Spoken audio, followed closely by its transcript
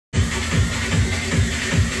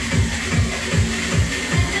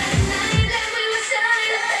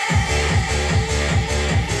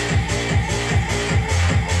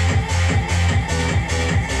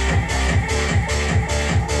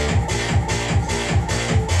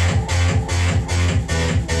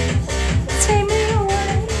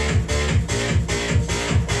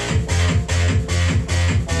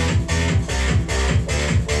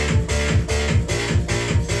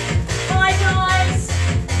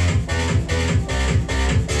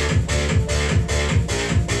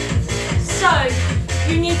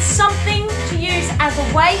as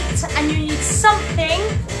a weight, and you need something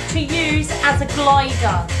to use as a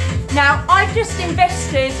glider. Now, I've just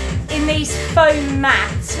invested in these foam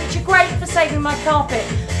mats, which are great for saving my carpet,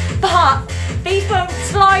 but these won't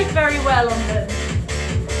slide very well on them.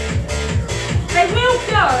 They will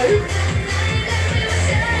go,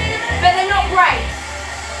 but they're not great.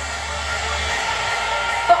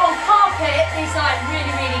 But on carpet, these are like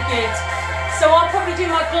really, really good. So I'll probably do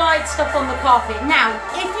my glide stuff on the carpet. Now,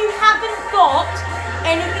 if you haven't got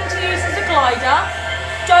anything to use as a glider,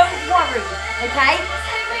 don't worry, okay?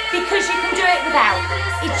 Because you can do it without.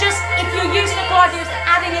 It's just, if you're using a glider, just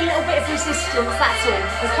adding a little bit of resistance, that's all,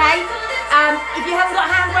 okay? If you haven't got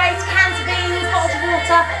hand weights, cans of beans, bottles of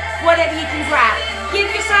water, whatever you can grab. Give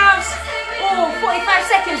yourselves, 45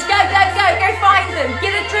 seconds, go, go, go, go find them.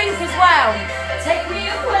 Get a drink as well. Take me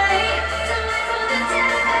away.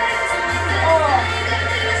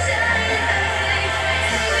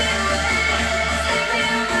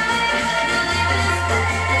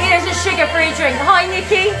 Here's a sugar-free drink. Hi,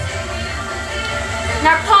 Nikki.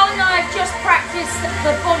 Now, Carl and I have just practiced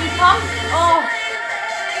the body pump.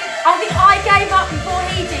 I think I gave up before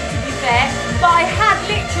he did, to be fair, but I had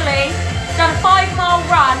literally done a 5-mile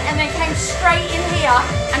run and then came straight in here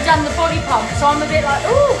and done the body pump. So I'm a bit like,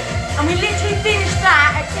 ooh. And we literally finished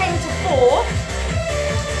that at 10 to 4.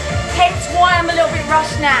 Hence why I'm a little bit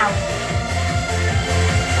rushed now.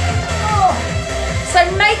 So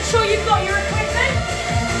make sure you've got your equipment.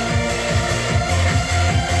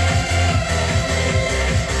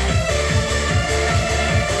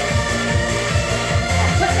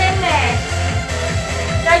 Put them there.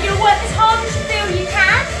 Now you'll work as hard as you feel you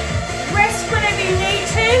can. Rest whenever you need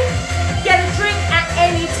to. Get a drink at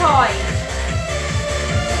any time.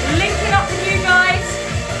 Linking up with you guys.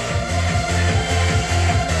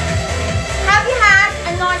 Have you had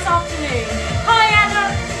a nice afternoon? Hi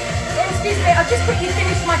Anna. Excuse me, I've just quickly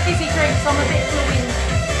finished my fizzy drink, so I'm a bit fluid.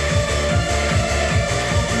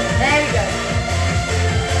 There we go.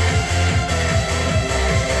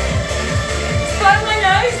 Just blow my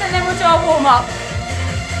nose and then we'll do our warm up.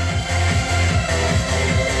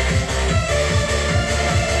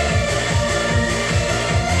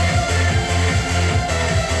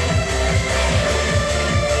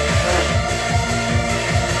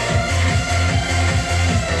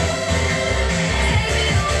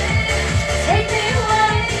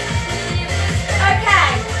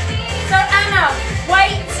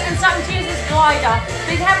 Weights and something to use as glider.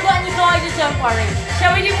 But if you haven't got any gliders, don't worry.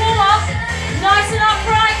 Shall we do warm up? Nice and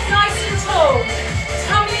upright, nice and tall.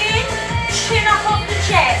 Tummy in, chin up off the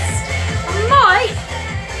chest. I might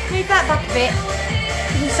move that back a bit.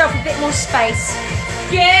 Give yourself a bit more space.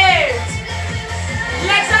 Good.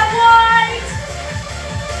 Legs up wide.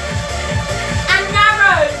 And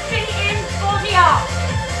narrow. Feet in, body up.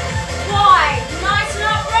 Wide. Nice and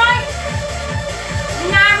upright.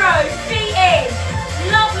 Narrow. Feet in.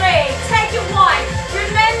 Lovely. Take it wide.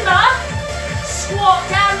 Remember, squat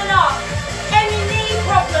down and up. Any knee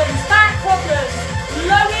problems, back problems,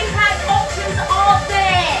 low impact options are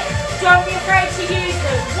there. Don't be afraid to use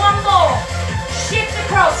them. One more. Shift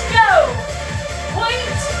across. Go.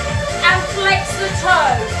 Point and flex the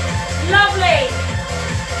toe. Lovely.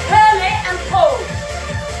 Curl it and pull.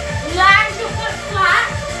 Land your foot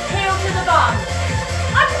flat. Heel to the bum.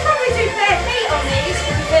 I could probably do bare feet on these,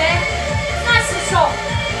 to be fair. Nice and soft.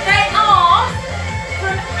 They are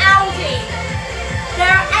from Aldi. There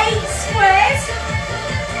are 8 squares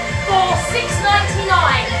for $6.99.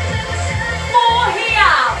 4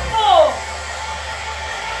 here. 4.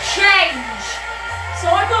 Change. So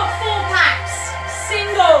I've got 4 packs.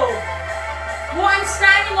 Single. What I'm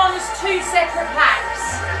standing on is 2 separate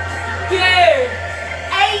packs. Good.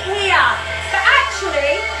 8 here. But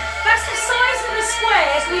actually, that's the size of the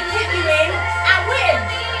squares we put you in at Witten.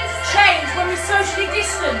 Change when we socially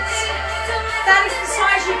distance. That is the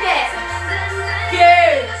size you get.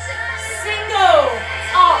 Good. Single.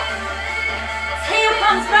 Up. Heel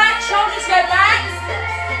comes back, shoulders go back.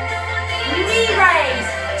 Knee raise.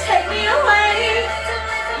 Take me away.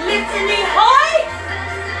 Lift the knee high.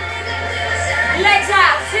 Legs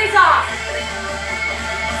out. Sit up.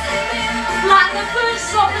 Flatten the foot,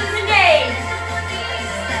 soften the knee.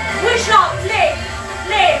 Push up, lift,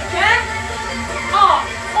 lift, yeah? Up,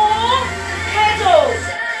 or pedal,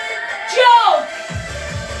 jog.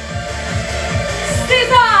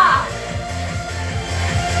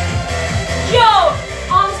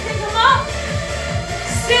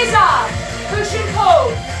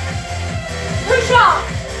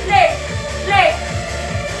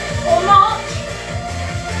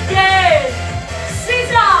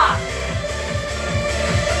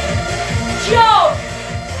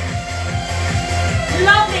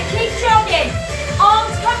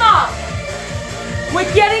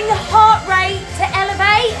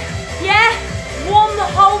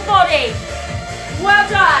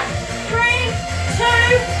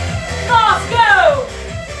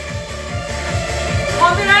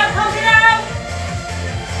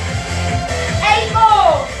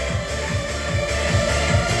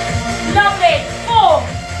 Lovely. 4,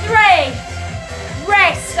 3,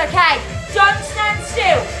 rest. Okay, don't stand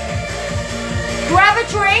still. Grab a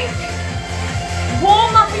drink.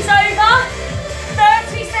 Warm up is over.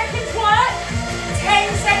 30 seconds work.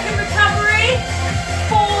 10-second recovery.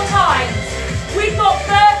 4 times. We've got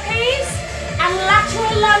burpees and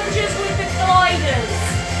lateral lunges with the gliders.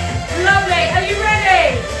 Lovely. Are you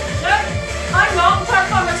ready? No? I'm not. I'm trying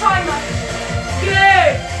to find my timer.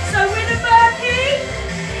 Good. So with a burpee,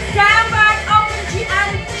 down, back, up and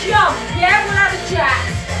jump. Yeah, we'll have a jack.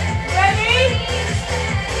 Ready?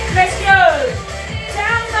 Let's go.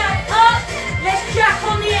 Down, back, up. Let's jack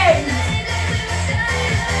on the end.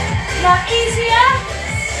 Now easier.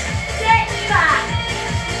 Step back.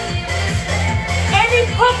 Any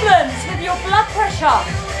problems with your blood pressure,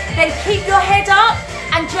 then keep your head up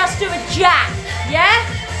and just do a jack. Yeah?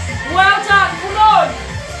 Well done. Come on.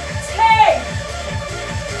 10.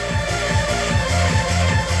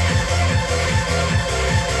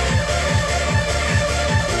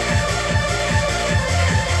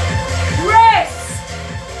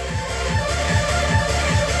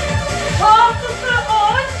 Half the foot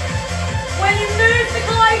on. When you move the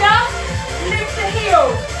glider, lift the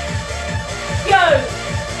heel. Go.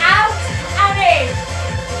 Out and in.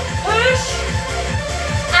 Push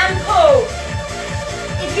and pull.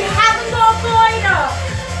 If you haven't got a glider,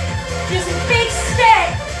 just a big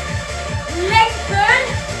step. Lengthen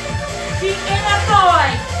the inner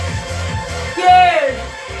thigh. Good.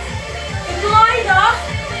 The glider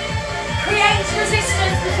creates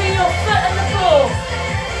resistance between your foot and the floor.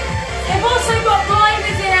 They've also got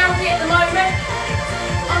gliders in Aldi at the moment.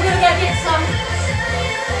 I'm going to go get some.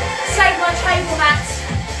 Save my table mats.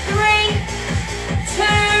 3, 2,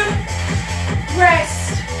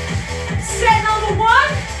 rest. Set number 1.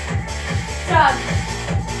 Done.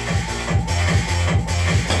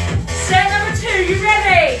 Set number 2. You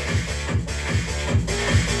ready?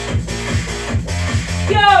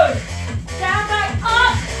 Go. Down, back,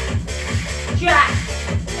 up. Jack.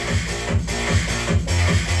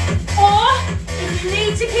 Or, if you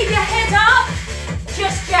need to keep your head up,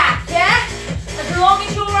 just jack, yeah? As long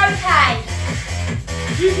as you're okay.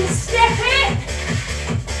 You can step it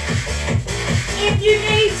if you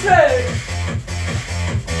need to.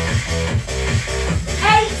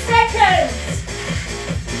 8 seconds.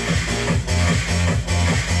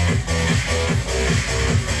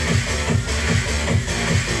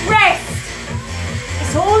 Rest.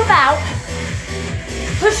 It's all about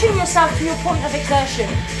pushing yourself to your point of exertion.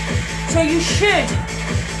 So you should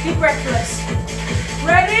be breathless.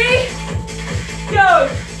 Ready? Go.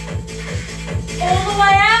 All the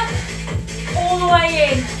way out, all the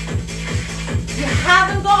way in. If you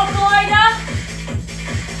haven't got a glider,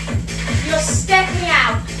 you're stepping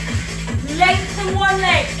out. Lengthen one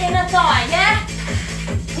leg, inner thigh, yeah?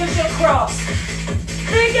 Push across.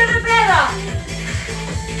 Bigger the better.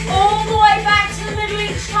 All the way back to the middle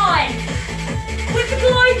each time. With the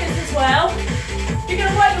gliders as well. You're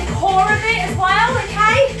going to work your core a bit as well,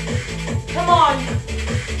 okay? Come on.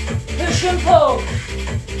 Push and pull.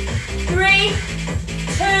 3,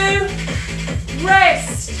 2,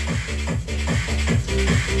 rest.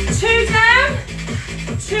 2 down,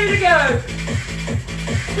 2 to go.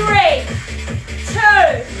 3, 2,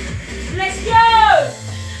 let's go.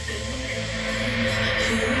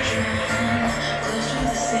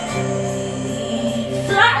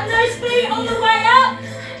 Flatten those feet on the way up.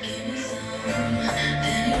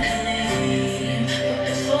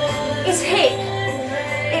 It's HIIT.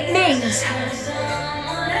 It means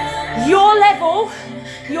your level,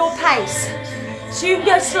 your pace. So you can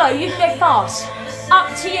go slow, you can go fast.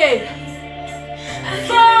 Up to you.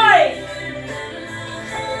 5.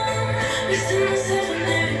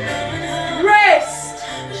 Rest.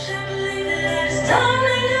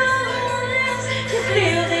 To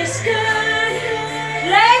feel this good.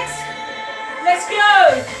 Legs. Let's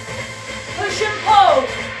go. Push and pull.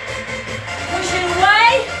 Push it away.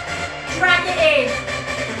 Drag it in.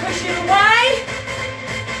 Push it away.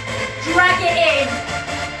 Drag it in.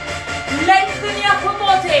 Lengthen the upper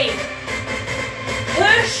body.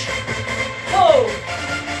 Push. Pull.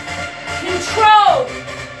 Control.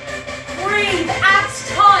 Breathe. Abs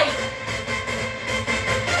tight.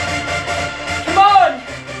 Come on.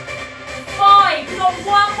 5. We've got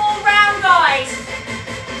one more round, guys.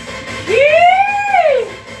 Yee!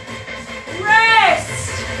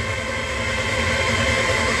 Rest.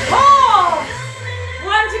 4.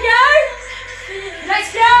 1 to go.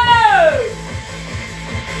 Let's go.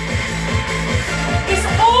 It's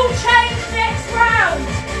all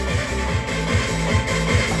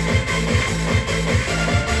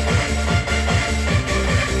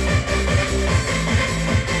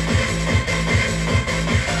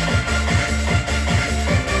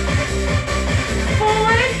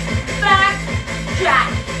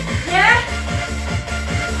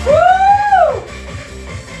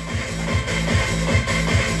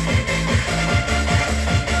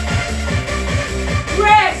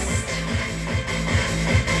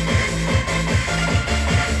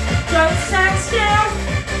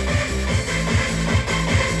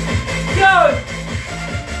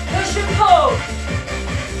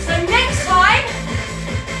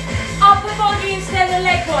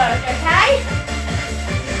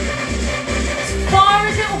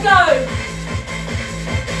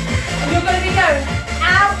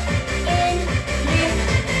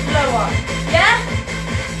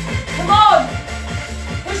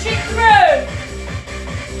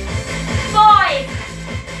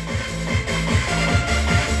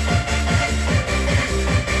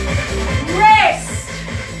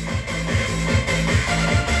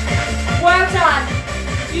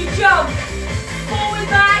jump, forward,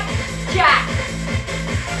 back, jack.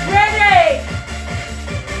 Ready,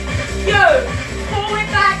 go, forward,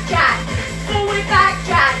 back, jack,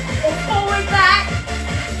 or forward, back,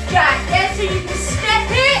 jack. Yeah, so you can step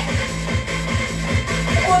it,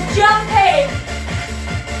 or jump it.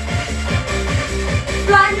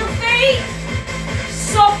 Flatten your feet,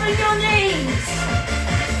 soften your knees.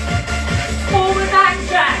 Forward, back,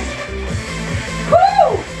 jack.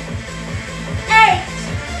 Woo! 8.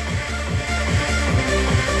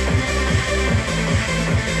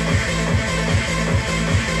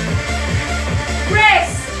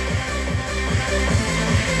 Rest.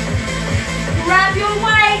 Grab your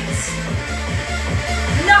weights.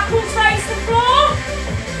 Knuckles face the floor.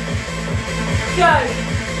 Go.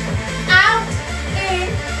 Out, in,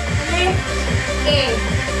 lift, in.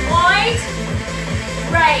 Wide,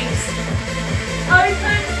 raise.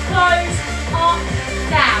 Open, close, up,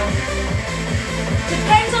 down.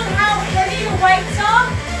 Depends on how heavy your weights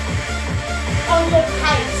are on your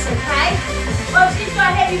pace, okay? Obviously, if you've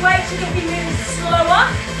got heavy weights, you're going to be moving slower.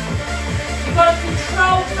 You've got to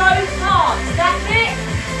control both parts, that bit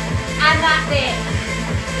and that bit.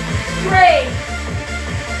 3,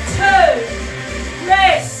 2,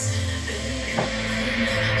 rest.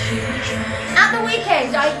 At the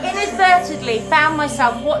weekend, I inadvertently found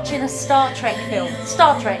myself watching a Star Trek film.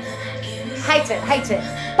 Star Trek. Hate it.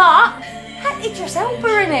 But, had Idris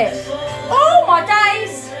Elba in it. Oh my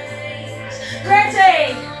days.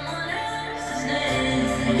 Ready.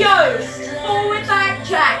 Go. Forward, back,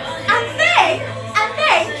 jack. And then,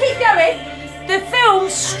 keep going. The film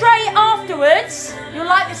straight afterwards, you'll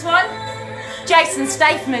like this one, Jason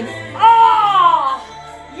Statham. Oh,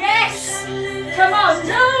 yes. Come on.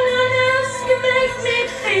 No one else can make me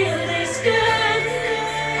feel this good.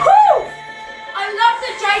 Woo! I love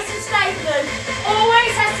that Jason Statham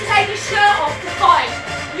always has to take his shirt off to fight.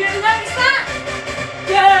 You notice that?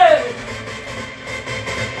 Go.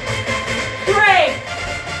 3,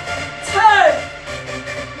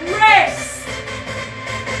 2, rest.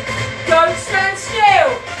 Don't stand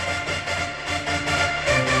still.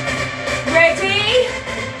 Ready?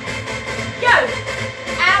 Go.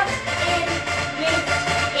 Out, in, lift,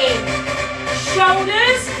 in.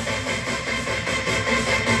 Shoulders.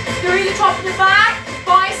 Through the top of the back.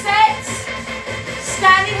 Biceps.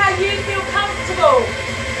 Standing how you feel comfortable.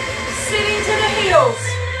 Sitting to the heels.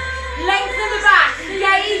 Lengthen the back.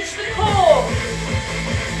 Engage the core.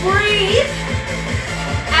 Breathe.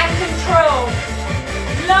 And control.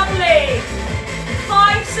 Lovely.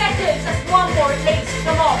 5 seconds. That's one more at least.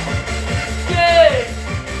 Come on. Good.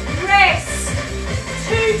 Rest.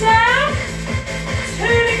 2 down. 2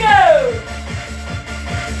 to go.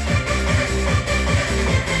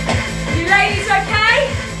 You ladies okay?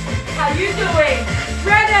 How you doing?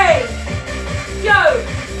 Ready? Go.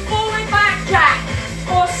 Forward, back, jack.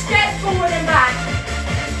 Or step forward and back.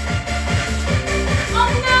 Oh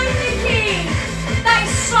no, Nikki. That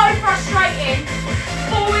is so frustrating.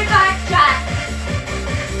 Forward, back, jack.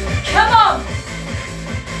 Come on.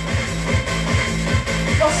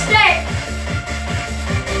 Or step.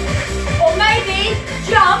 Or maybe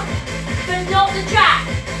jump, but not the jack.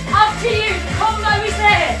 Up to you. The combo is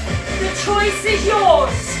there. The choice is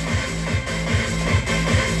yours.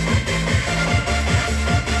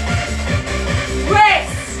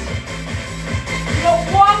 Rest. You've got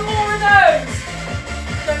one more of those.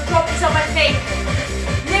 Don't drop this on my feet.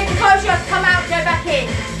 Neck composure, come out, go back in.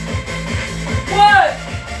 Work.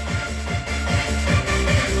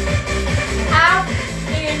 Out,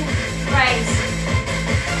 in, raise.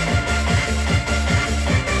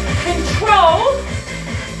 Control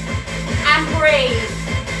and breathe.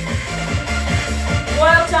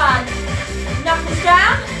 Well done. Knuckles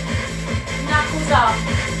down, knuckles up.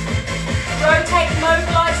 Rotate,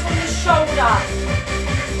 mobilise from the shoulder.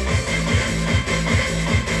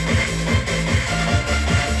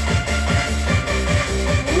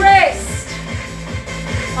 Wrist.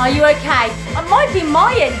 Are you okay? It might be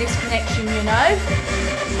my end disconnection, you know.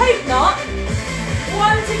 Hope not.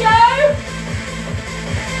 1 to go.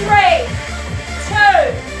 3, 2,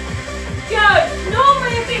 go.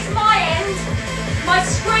 Normally if it's my end, my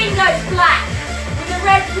screen goes black with a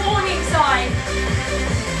red warning sign.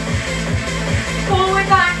 Forward,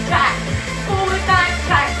 back, jack. Forward, back,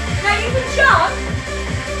 jack. Now you can jump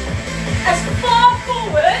as far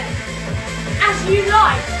forward as you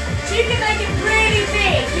like. So you can make it really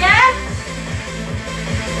big, yeah?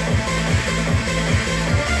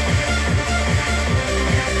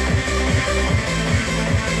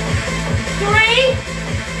 Three,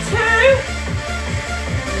 2,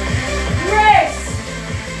 rest.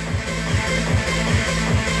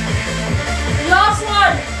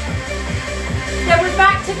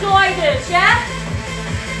 gliders, yeah?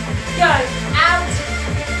 Go, out,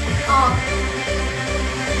 up.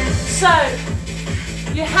 So,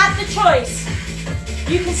 you have the choice.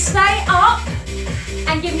 You can stay up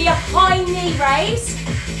and give me a high knee raise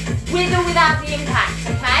with or without the impact,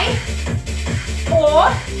 okay?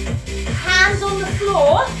 Or, hands on the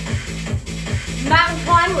floor, mountain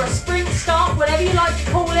climb or a sprint start, whatever you like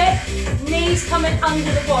to call it, knees coming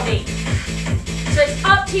under the body. So it's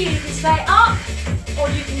up to you. You can stay up or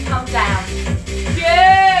you can come down.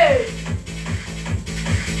 Good.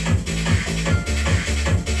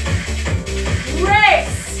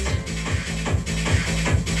 Rest.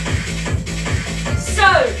 So,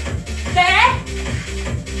 there,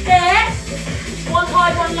 one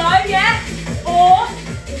high, one low, yeah? Or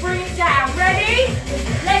bring it down. Ready?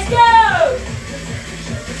 Let's go.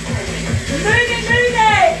 Move it, move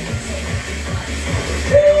it.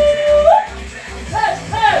 Push,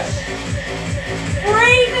 push.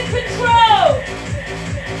 Breathe and control.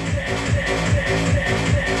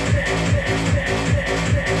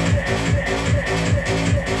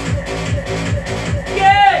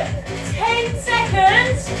 Good. 10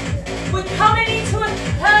 seconds. We're coming into a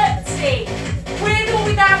curtsy. With or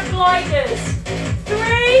without gliders. 3.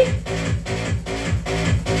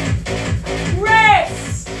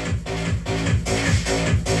 Rest.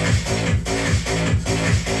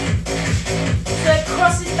 So it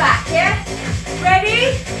crosses back, yeah?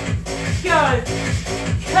 Ready? Go.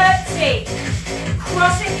 Curtsy.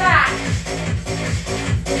 Cross it back.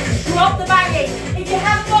 Drop the back in. If you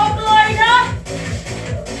haven't got a glider,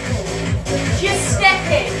 just step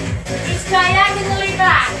it. It's diagonally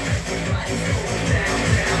back.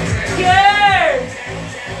 Good.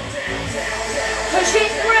 Push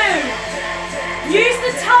it through. Use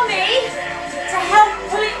the tummy to help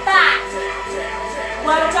pull it back.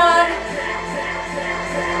 Well done.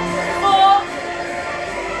 4.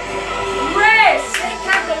 Rest. I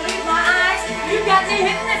can't believe my eyes. You got me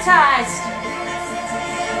hypnotized.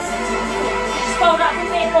 Just fold up a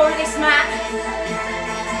bit more of this mat.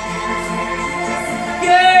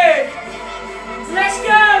 Good. Let's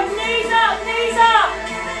go. Knees up, knees up.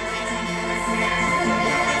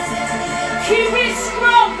 Keep it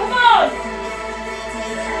strong. Come on.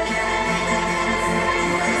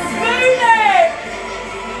 Move it.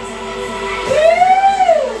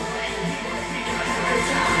 Woo.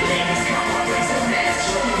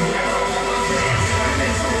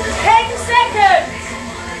 10 seconds.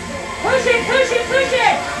 Push it, push it, push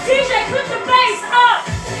it. DJ, put the bass up.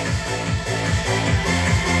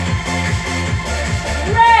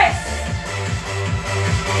 Rest.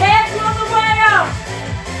 Careful on the way up.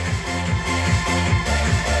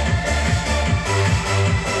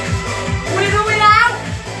 With or without.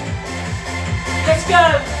 Let's go.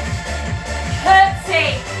 Curtsy.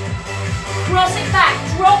 Cross it back.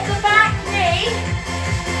 Drop the back knee.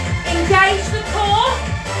 Engage the core.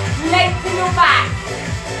 Lengthen your back.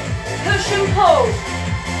 Push and pull.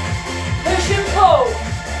 Push and pull.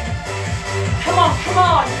 Come on, come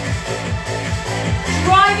on.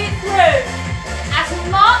 Drive it through as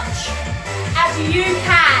much as you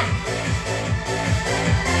can.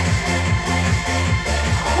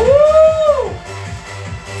 Woo!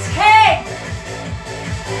 10.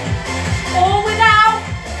 All without.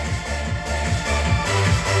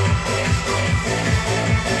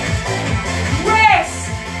 Rest.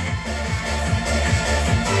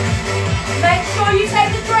 Make sure you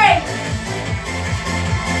take a drink.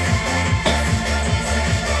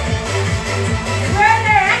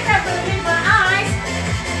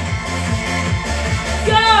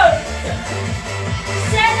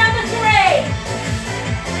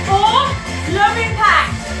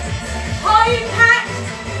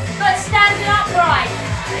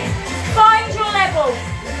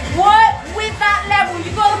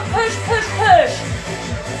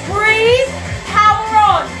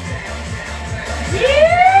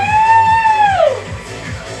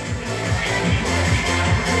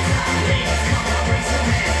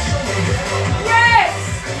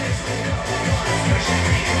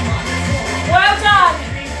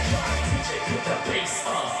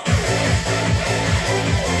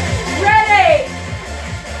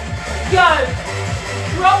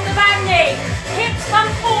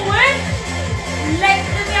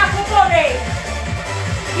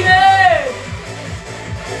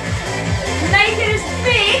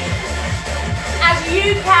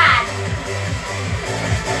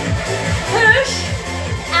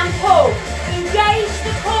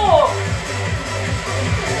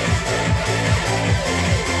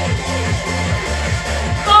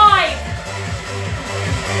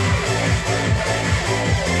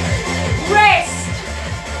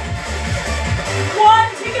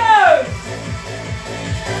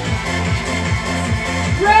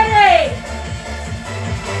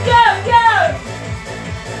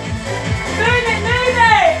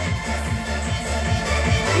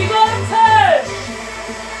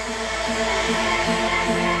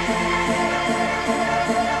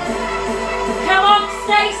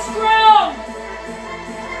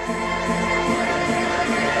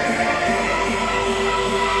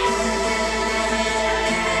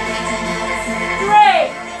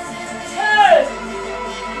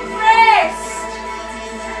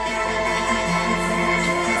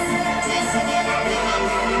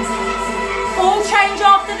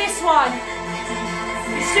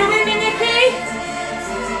 You still with me, Nikki?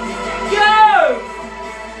 Go!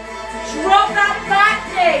 Drop that back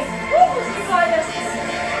knee. Woo, you guys.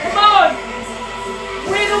 Come on.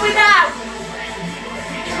 Wiggle without.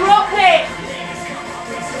 Drop it.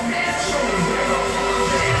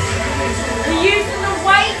 We're using the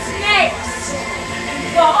weight next.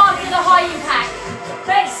 Well, after the high impact.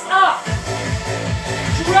 Face up.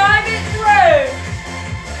 Drive it through.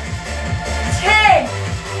 10.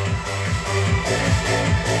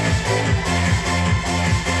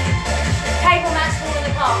 Table mat's falling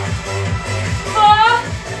apart. 4,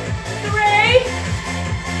 3,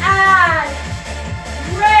 and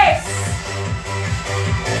rest.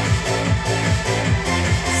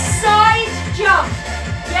 Side jump.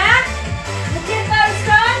 Yeah? We'll get those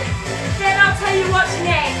done. Then I'll tell you what's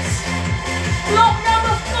next. Block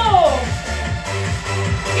number 4.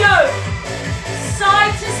 Go.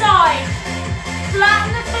 Side to side.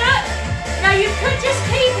 Flatten the foot. Now you could just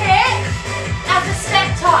keep it as a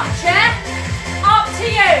step touch, yeah? Up to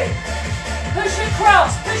you. Push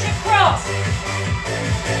across, push across.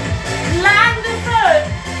 Land the foot.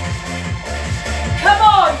 Come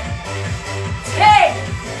on. 10.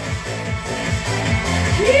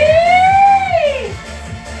 Yee!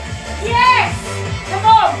 Yes. Come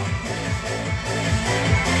on.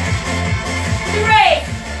 3,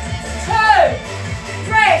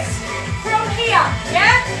 2, rest. From here,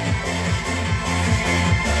 yeah?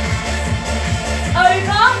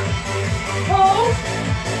 Over, pull,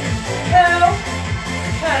 curl,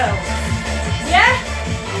 curl. Yeah?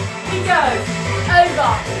 We go.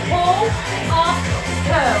 Over, pull, up,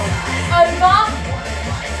 curl. Over,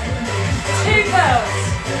 2 curls.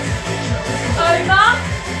 Over,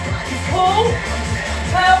 pull,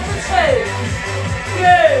 curl for 2.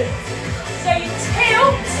 Good. So you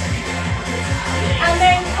tilt, and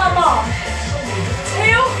then come up.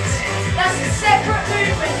 Tilt, that's a separate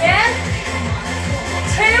movement, yeah?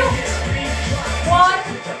 Tilt, 1,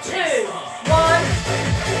 2, 1,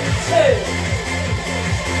 2.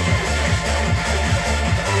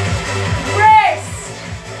 Rest.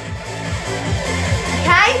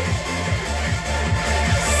 Okay?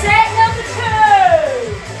 Set number 2.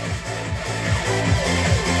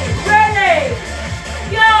 Ready?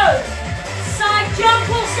 Go. Side jump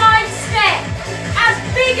or side step. As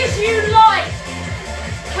big as you like.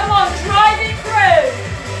 Come on, drive it through.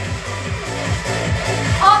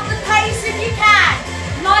 Up the pace if you can.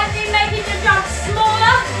 Might be making the jump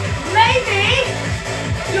smaller. Maybe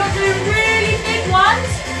you'll do really big ones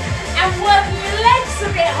and working your legs a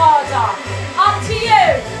bit harder. Up to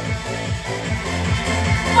you.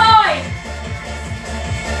 5.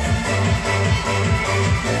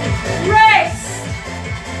 Rest.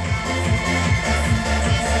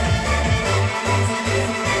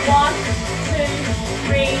 1, 2,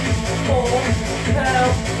 3, 4. Curl,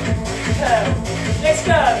 curl. Let's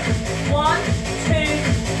go. 1, 2,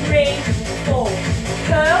 3, 4.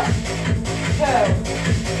 Curl, curl.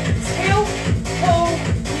 Tilt, pull,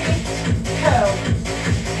 lift, curl.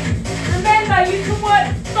 Remember, you can work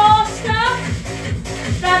faster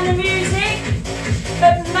than the music,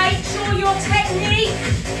 but make sure your technique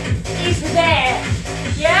is there.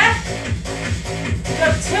 Yeah? So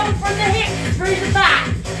tilt from the hip through the back.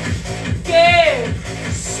 Good.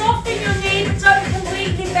 Soften your knee, but don't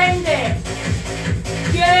completely bend it.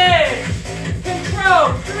 Good.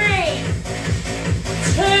 Control. 3,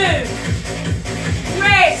 2.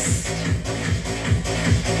 Rest.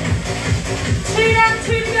 2 down, 2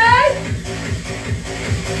 to go.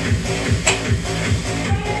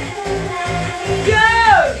 Go.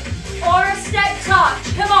 Or a step touch.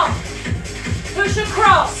 Come on. Push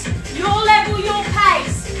across. Your level, your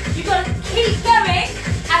pace. You've got to keep going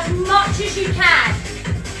as much as you can.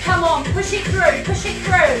 Come on, push it through, push it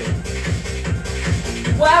through.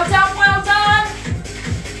 Well done, well done.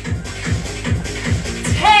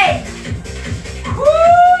 10.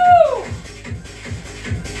 Woo!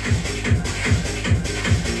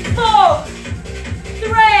 4,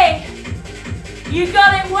 3. You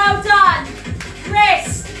got it, well done.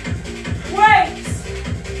 Rest. Weights.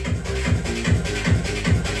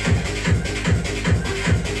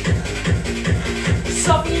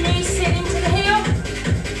 Soften your knees, sit into the heel.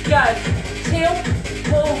 Go. Tilt,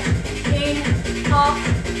 pull, in, up,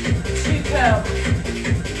 2 curl.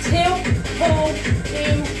 Tilt, pull,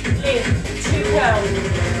 in, lift, 2 curl.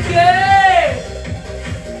 Good.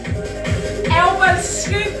 Elbows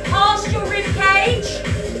scoop past your rib cage.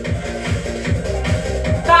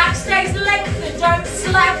 Back stays lengthened, don't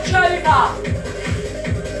slouch over.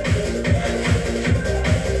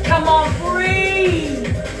 Come on, breathe.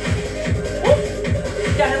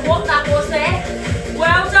 Don't know what that was there.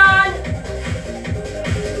 Well done.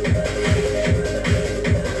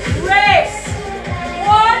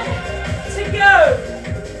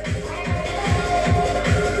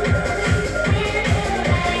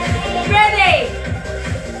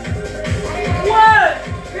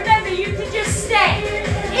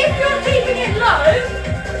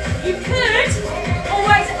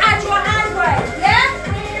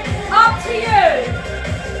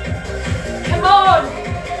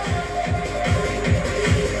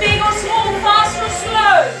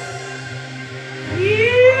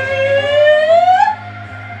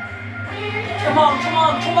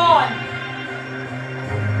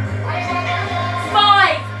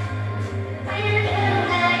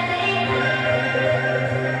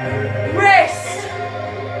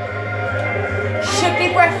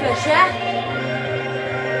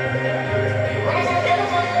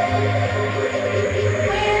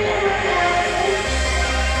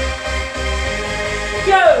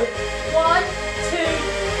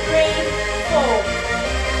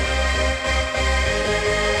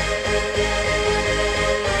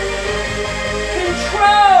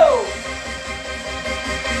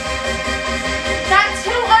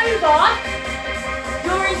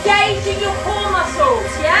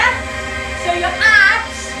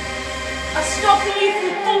 stopping you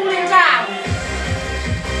from falling down.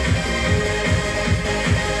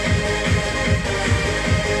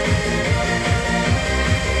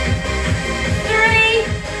 3,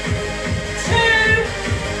 2,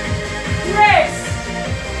 rest.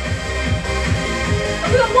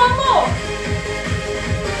 Have we got one more?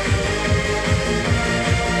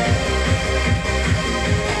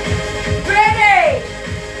 Ready?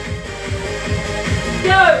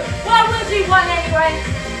 Go. Well, we'll do one anyway.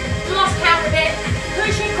 Lost count of it.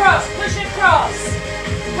 Push across, push across.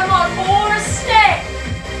 Come on, or a step.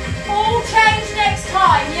 All change next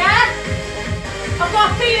time, yeah? I've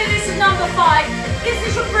got a feeling this is number 5. This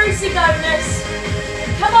is your Brucey bonus.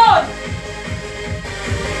 Come on.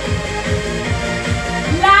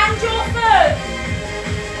 Land your foot.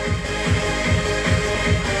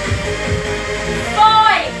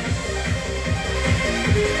 5.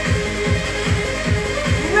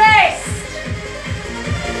 Rest.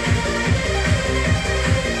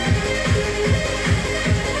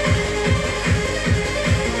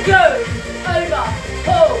 Go. Over.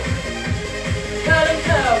 Pull. Curl and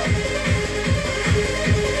curl.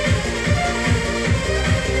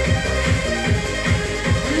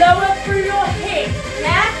 Lower through your hip,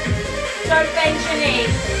 yeah? Don't bend your knee.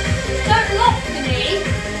 Don't lock the knee,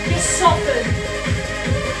 just soften.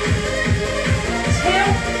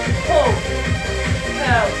 Tilt, pull,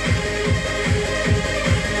 curl.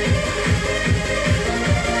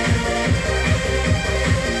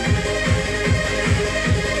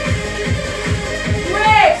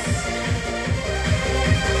 Rest.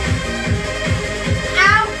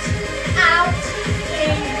 Out, out,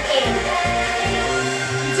 in.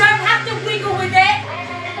 You don't have to wiggle with it,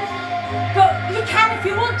 but you can if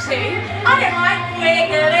you want to. I don't mind,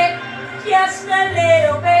 wiggle it just a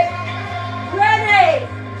little bit. Ready?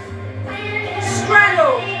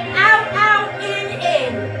 Straddle. Out, out,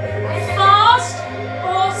 in. Fast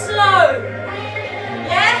or slow?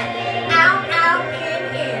 Yeah? Out, out, in.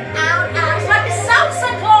 Out, out. It's like a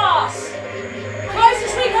salsa class.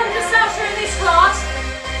 Closest we come to salsa in this class.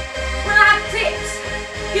 When I have tips.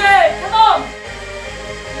 Good. Come on.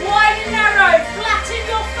 Wide and narrow. Flatten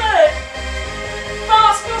your foot.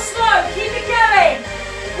 Fast or slow. Keep it going.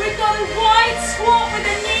 We've got a wide squat with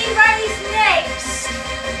a knee raised next.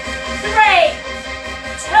 3,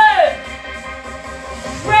 2,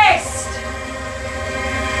 rest.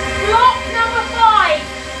 Block number 5.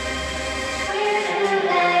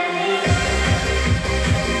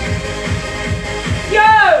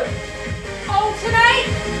 Go. Alternate.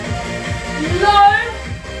 Low,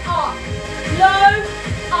 up. Low,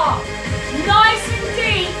 up. Nice and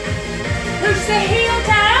deep. Push the heel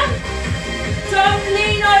down. Don't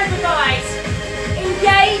lean over, guys.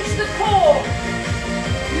 Engage the core.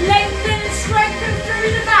 Lengthen and strengthen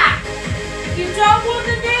through the back. If you don't want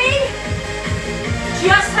the knee,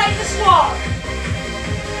 just take the squat.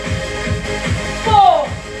 4,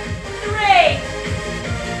 3,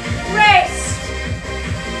 rest.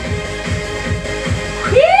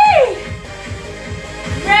 Whee!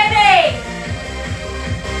 Ready?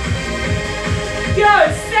 Go.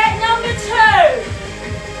 Set number 2.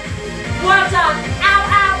 Well done. Out,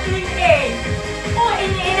 out, in. Or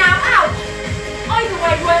in, out, out. Either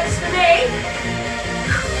way works for me.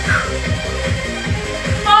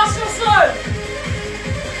 Fast or slow?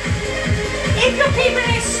 If you're keeping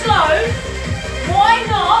it slow, why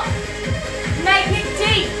not make it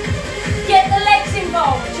deep? Get the legs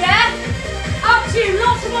involved, yeah? Up to you.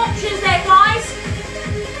 Lots of options there, guys.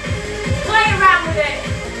 Play around with it,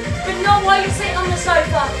 but not while you're sitting on the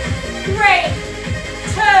sofa. 3,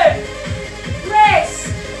 2, rest.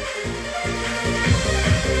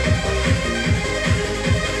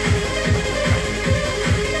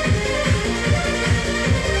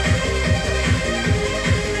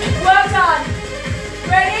 Well done.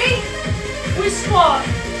 Ready? We squat.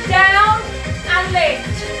 Down and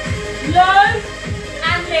lift. Low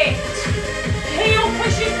and lift. Heel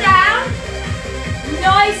pushes down.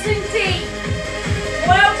 Nice and deep.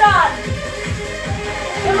 Well done.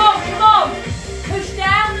 Come on, come on. Push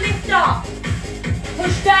down, lift up.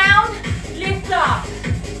 Push down, lift up.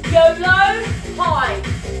 Go low, high.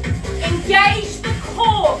 Engage the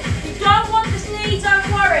core. If you don't want this knee, don't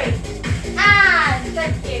worry. And,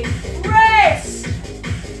 thank you. Rest.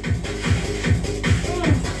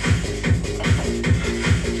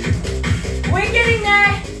 We're getting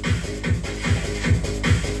there.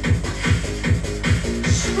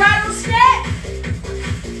 Straddle step.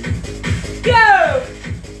 Go.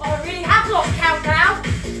 Oh, I really have lost count now.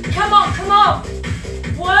 Come on, come on.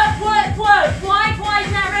 Work, work, work. Wide, wide,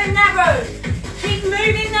 narrow, narrow. Keep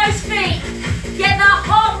moving those feet. Get that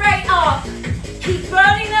heart rate up. Keep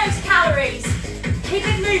burning those calories. Keep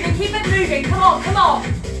it moving, keep it moving. Come on, come on.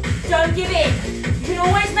 Don't give in. You can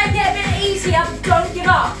always make it a bit easier, but don't give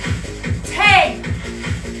up. 10.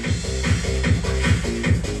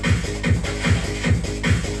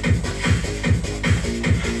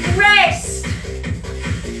 Rest.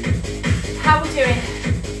 How are we doing?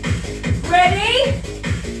 Ready?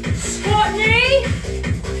 Squat knee.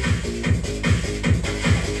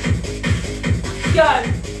 Go.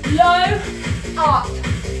 Low, up.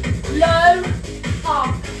 Low,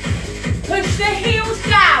 up. Push the heels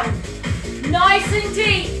down. Nice and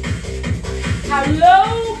deep. How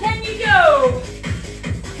low can you go?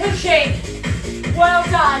 Pushing. Well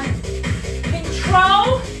done.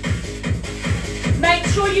 Control. Make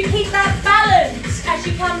sure you keep that balance as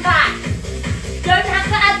you come back. Don't have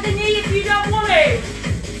to add the knee if you don't want to.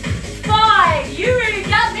 5. You really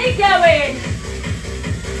got me going.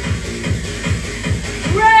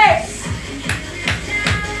 Rest.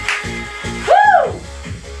 Woo!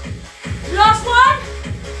 Last one.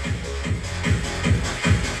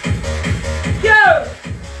 Go.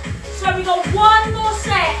 So we got one more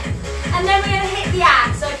set, and then we're going to hit the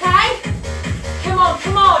abs, okay? Come on,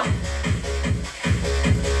 come on.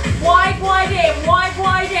 Wide, wide in, wide,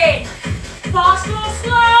 wide in. Fast or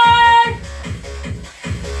slow.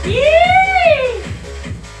 Yee!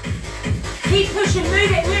 Keep pushing,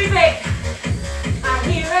 move it, move it. I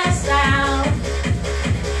hear a sound.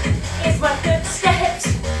 It's my footsteps.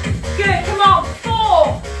 Good, come on.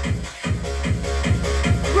 4.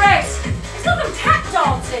 Rest. It's like I'm tap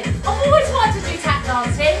dancing. I've always wanted to do tap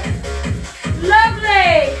dancing.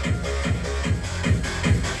 Lovely.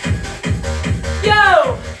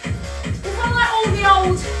 Go. It's not like all the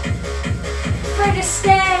old Fred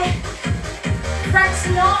Astaire, Frank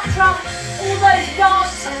Sinatra, all those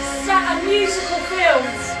dance and musical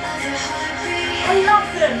films. I love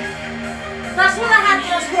them. That's what I had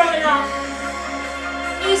when I was growing up.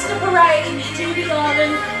 Easter Parade, Judy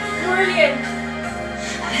Garland, brilliant.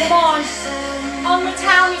 Come on. On the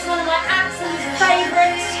Town is one of my absolute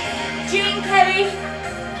favourites. Gene Kelly,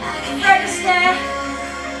 Fred Astaire,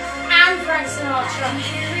 and Frank Sinatra.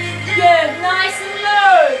 Good, nice and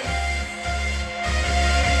low.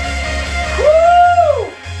 Woo!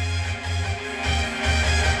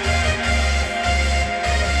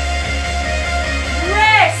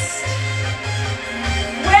 Rest.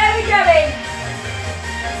 Where are we going?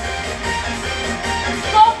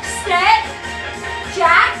 Box step,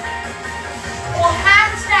 jack, or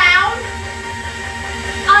hands down,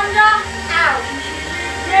 under, out.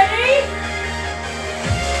 Ready?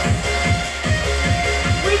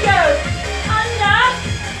 We go under,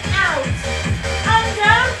 out,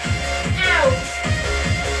 under, out.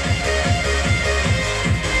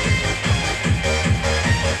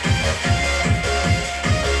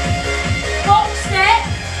 Box step,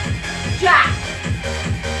 jack.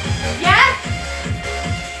 Yeah?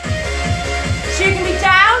 So you can be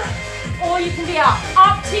down or you can be up.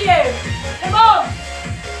 Up to you. Come on.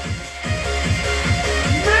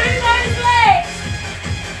 Move those legs.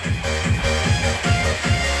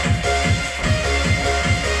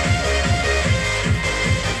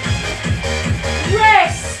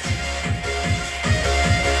 Rest.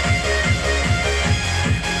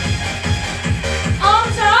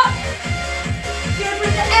 Arms up. Good,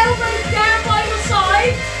 with the elbows down by your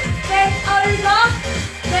side. Then over,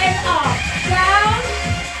 then up. Down,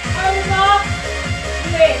 over,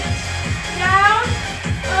 lift. Down,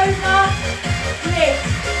 over, lift.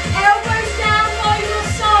 Elbows down by your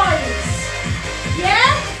sides.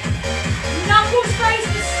 Yeah? Knuckles face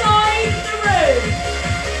the side of the room.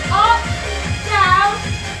 Up, down,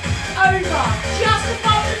 over. Just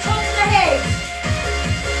above the top of the head.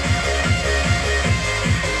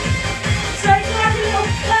 So it's like a little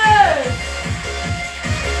curve.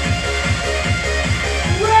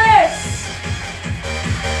 Rest.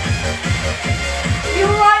 You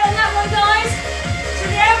alright on that one, guys? So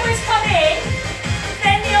the elbows come in,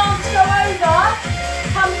 then the arms go over,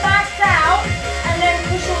 come back down, and then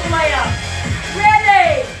push all the way up.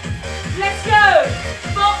 Ready? Let's go.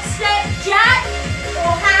 Box step jack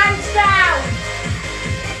or hands down.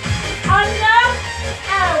 Under,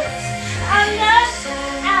 out. Under,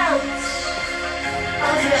 out.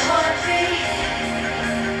 Of your heartbeat,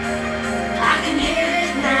 I can hear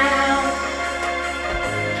it now.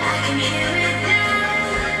 I can hear it now.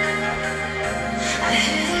 I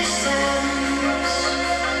hear the sounds.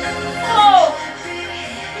 4,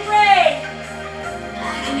 3.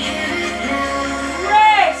 I can hear it now.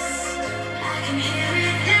 Rest. I can hear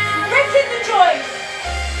it now. Breaking the joint.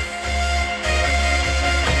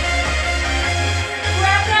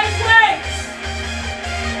 Grab those legs.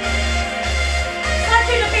 It's like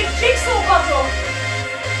doing a big jigsaw puzzle.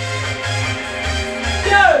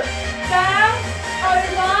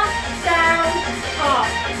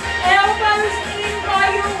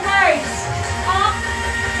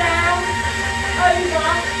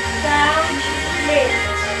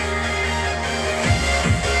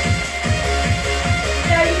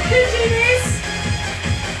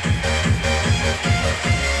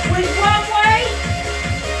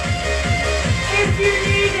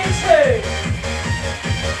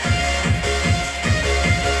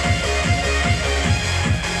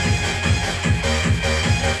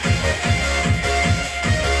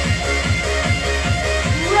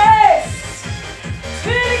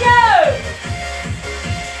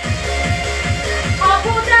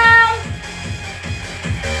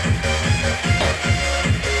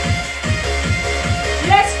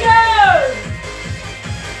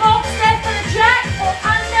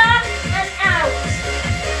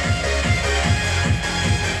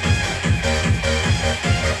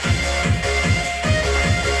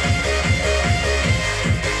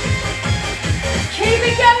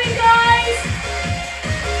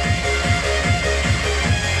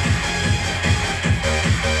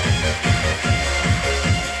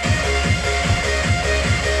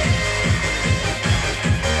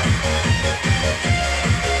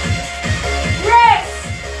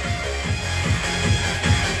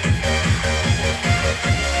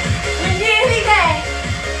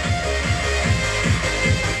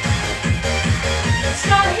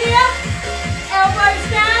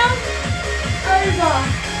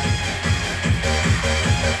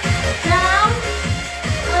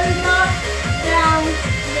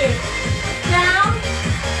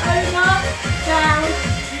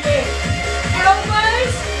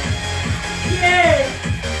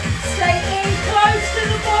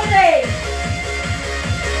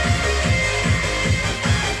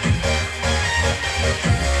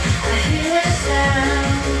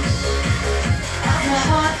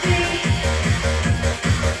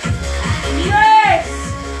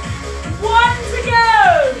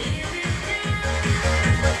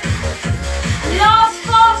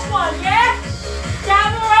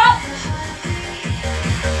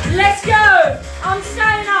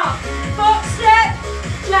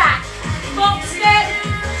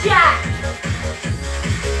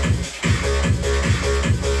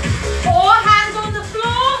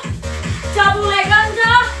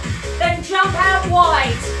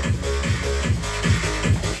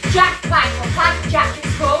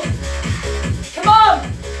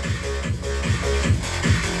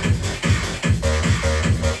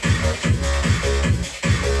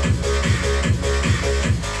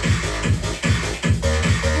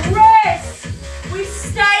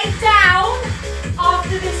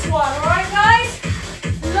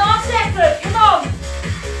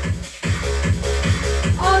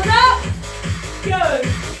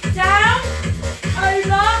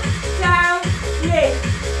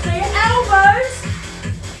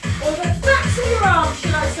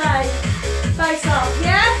 nice up,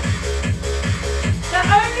 yeah? They're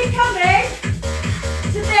only coming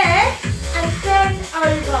to there and then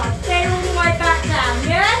over. Then all the way back down,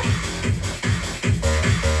 yeah?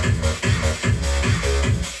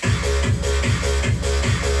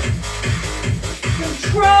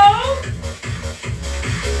 Control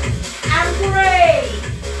and breathe.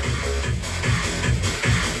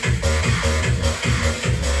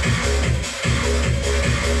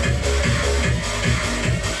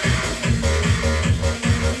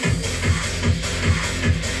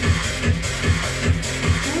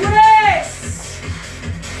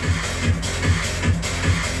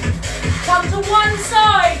 Come to one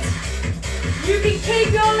side. You can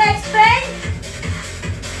keep your legs bent,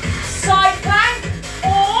 side plank,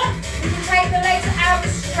 or you can take the legs out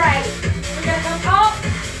straight. We're going to come up,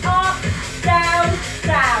 up, down,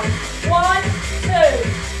 down. 1, 2.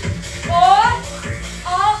 Or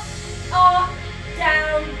up, up,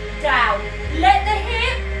 down, down. Let the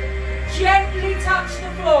hip gently touch the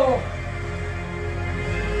floor.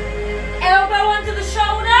 Elbow under the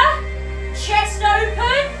shoulder, chest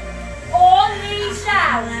open. Or knees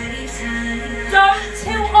down. Don't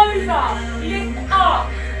tilt over. Lift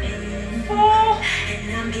up. 4,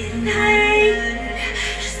 3.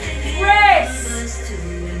 Rest.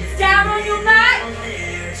 Down on your mat.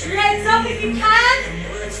 Legs up if you can.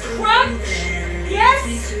 Crunch. Yes.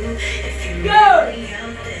 Good.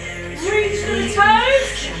 Reach for the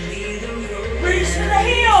toes. Reach for the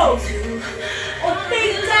heels. Or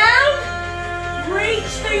feet down.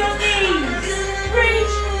 Reach for your knees.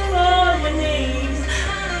 Reach for your knees.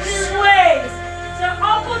 Squeeze. So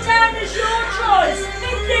up or down is your choice. 15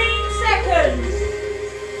 seconds.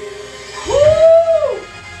 Woo!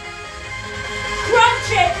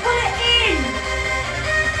 Crunch it. Put it in.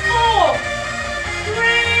 4,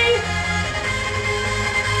 3.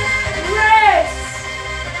 Rest.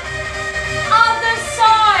 Other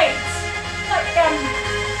side. Like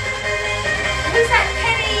who's that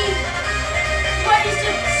Penny? What used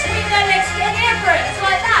to swing their legs to get here for it? It's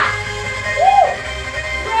like that. Woo!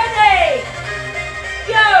 Ready?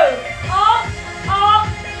 Go. Up, up,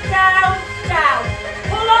 down, down.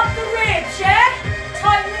 Pull up the ribs, yeah?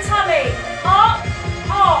 Tighten the tummy. Up,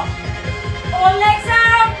 up. Or legs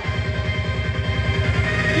out.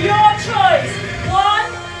 Your choice. 1,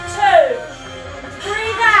 2.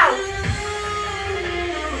 Breathe out.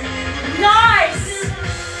 Nice.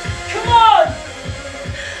 Come on.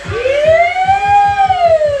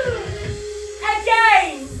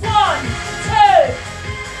 Again, 1, 2.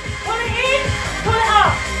 Pull it in, pull it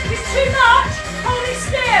up. If it's too much, hold it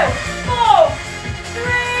still. 4,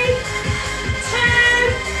 3, 2,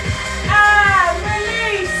 and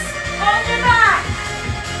release. On your back.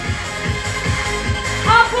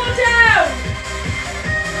 Up or down.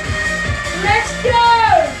 Let's go.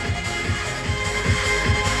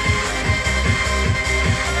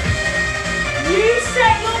 You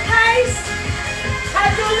set your pace.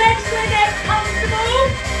 Have your legs where they're comfortable.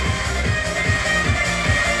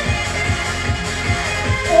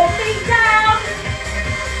 Or feet down.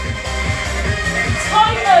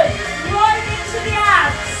 Tighten right into the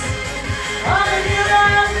abs.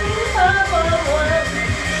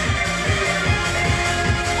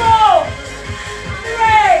 4,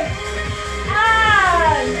 3,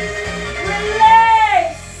 and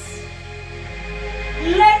release.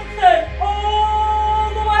 Lengthen all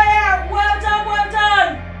the way out. Well done, well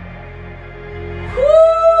done.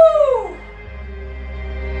 Woo!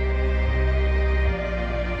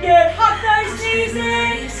 Good. Hug those knees in.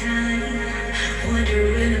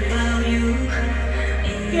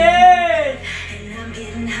 Good.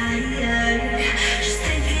 And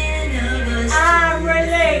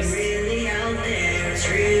release.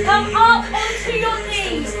 Come up onto your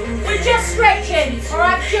knees. We're just stretching.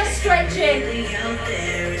 Alright, just stretching.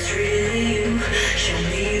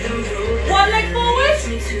 One leg forward.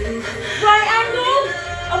 Right angle.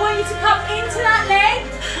 I want you to come into that leg.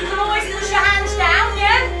 You can always push your hands down,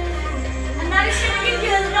 yeah? And that is going to give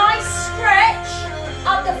you a nice stretch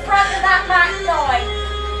up the front of that back thigh.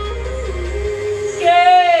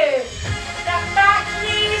 Good. That back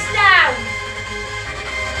knee is down.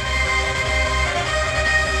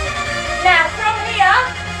 Now from here,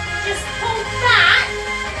 just pull back,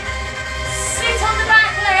 sit on the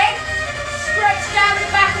back leg, stretch down the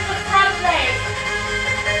back of the front leg.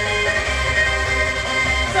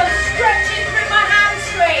 So I'm stretching through my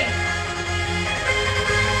hamstring.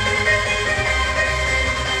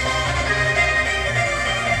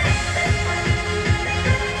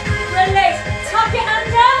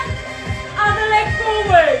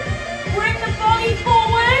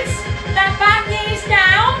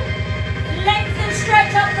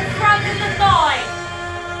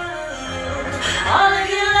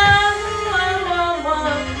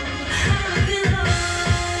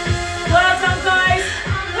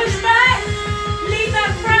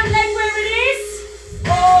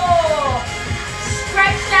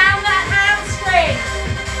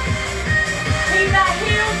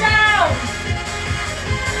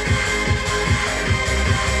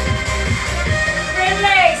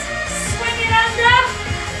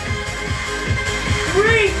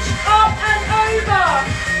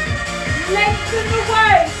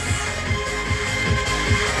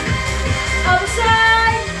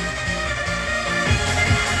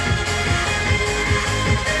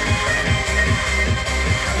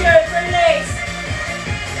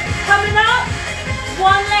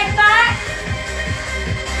 One leg back.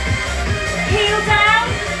 Heel down.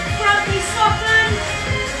 Front knee softened.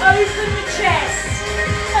 Open the chest.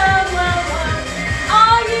 Well, well, well.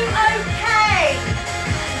 Are you okay?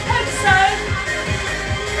 Hope so.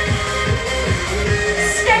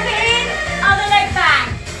 Step it in. Other leg back.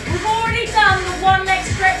 We've already done the one leg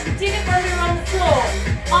stretch. We did it when we were on the floor.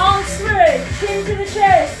 Arms through. Chin to the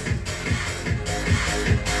chest.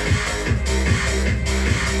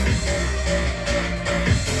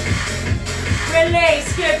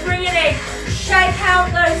 Release, good, bring it in. Shake out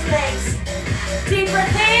those legs. Deep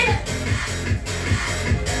breath in.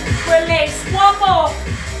 Release, one more.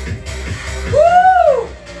 Woo!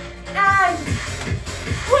 And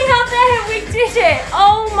we are there, we did it.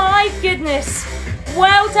 Oh my goodness.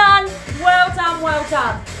 Well done, well done, well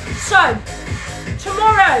done. So,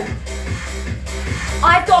 tomorrow,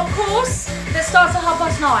 I've got a course that starts at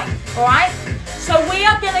 9:30, all right? So we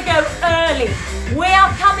are gonna go early. We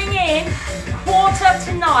are coming in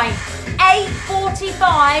 8:45,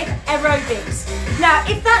 8:45 aerobics. Now,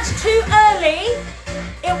 if that's too early,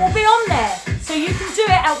 it will be on there. So you can do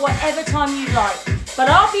it at whatever time you like. But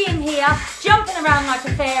I'll be in here, jumping around like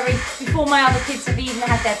a fairy before my other kids have even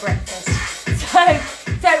had their breakfast.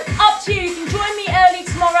 So up to you. You can join me early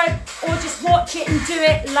tomorrow or just watch it and do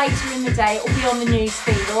it later in the day. It will be on the news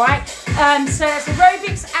feed, all right? So it's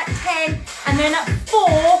aerobics at 10, and then at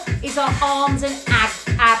 4 is our arms and abs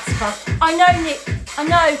class. I know, Nick, I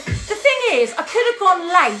know. The thing is, I could have gone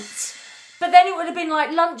late, but then it would have been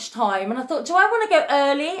like lunchtime, and I thought, do I want to go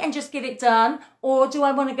early and just get it done, or do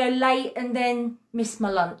I want to go late and then miss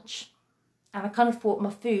my lunch? And I kind of thought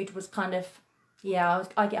my food was kind of, yeah,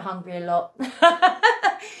 I get hungry a lot.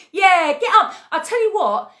 Yeah, get up. I'll tell you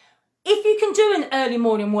what, if you can do an early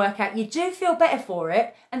morning workout, you do feel better for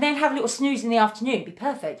it, and then have a little snooze in the afternoon. It'd be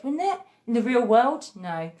perfect, wouldn't it? In the real world?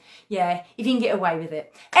 No. Yeah, if you can get away with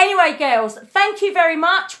it. Anyway, girls, thank you very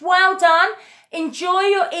much. Well done. Enjoy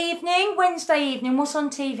your evening. Wednesday evening. What's on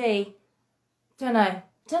TV? Don't know.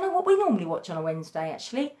 Don't know what we normally watch on a Wednesday,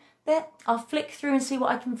 actually. There, I'll flick through and see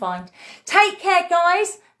what I can find. Take care,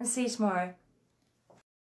 guys, and see you tomorrow.